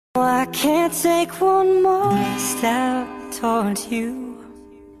I can't take one more step towards you,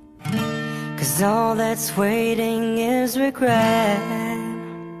 'cause all that's waiting is regret.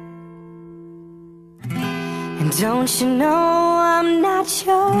 And don't you know I'm not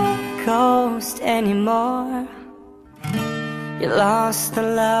your ghost anymore? You lost the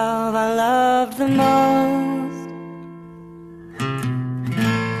love I loved the most.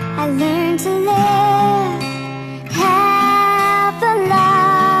 I learned to live half a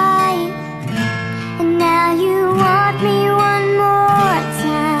life, and now you want me one more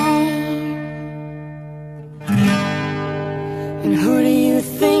time. And who do you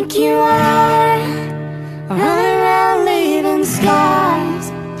think you are? Running around leaving scars,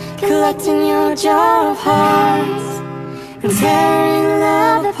 collecting your jar of hearts and tearing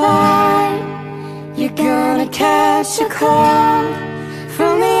love apart. You're gonna catch a cold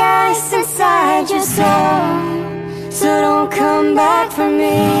from the ice inside your soul, so don't come back for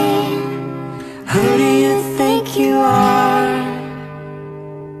me. Who do you think you are?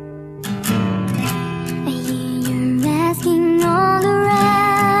 I hear you're asking all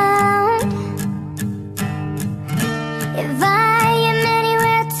around if I am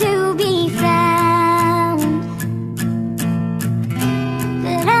anywhere to be found,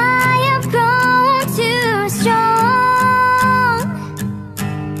 but I have grown too strong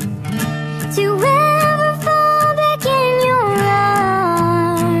to ever fall back in your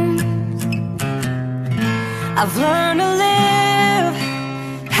arms. I've learned to live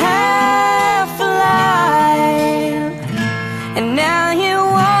half a life, and now you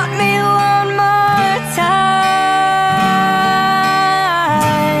want me one more time.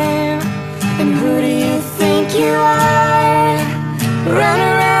 And who do you think you are? Run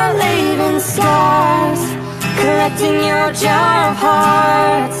around leaving scars, collecting your jar of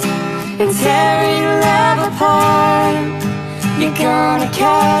hearts and tearing love apart. You're gonna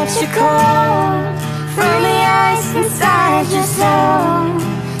catch a cold from the ice inside your soul,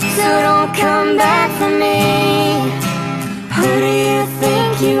 so don't come back for me. Who do you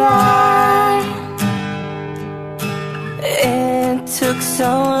think you are? It took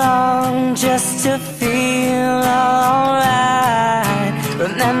so long just to feel alright.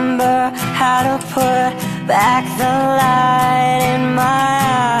 Remember how to put back the light in my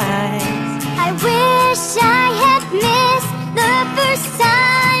eyes. I wish I had missed the first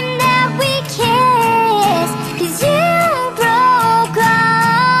time that we kissed, 'cause you broke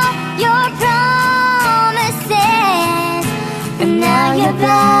all your promises, and now you're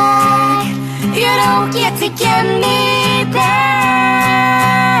back. You don't get to get me back.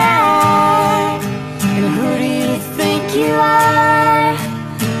 And who do you think you are?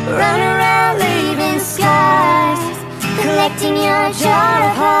 Run around leaving scars, collecting your jar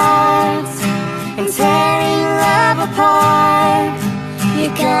of hearts and tearing love apart.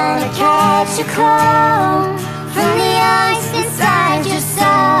 You're gonna catch a cold from the ice inside your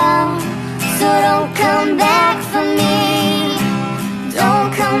soul, so don't come back for me. Don't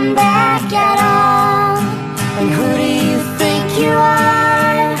come back at all. And who do you think you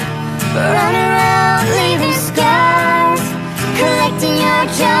are? Run around leaving scars, collecting your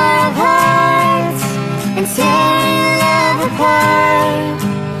jar of hearts and tearing love apart.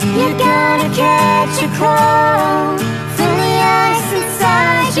 You're gonna catch a cold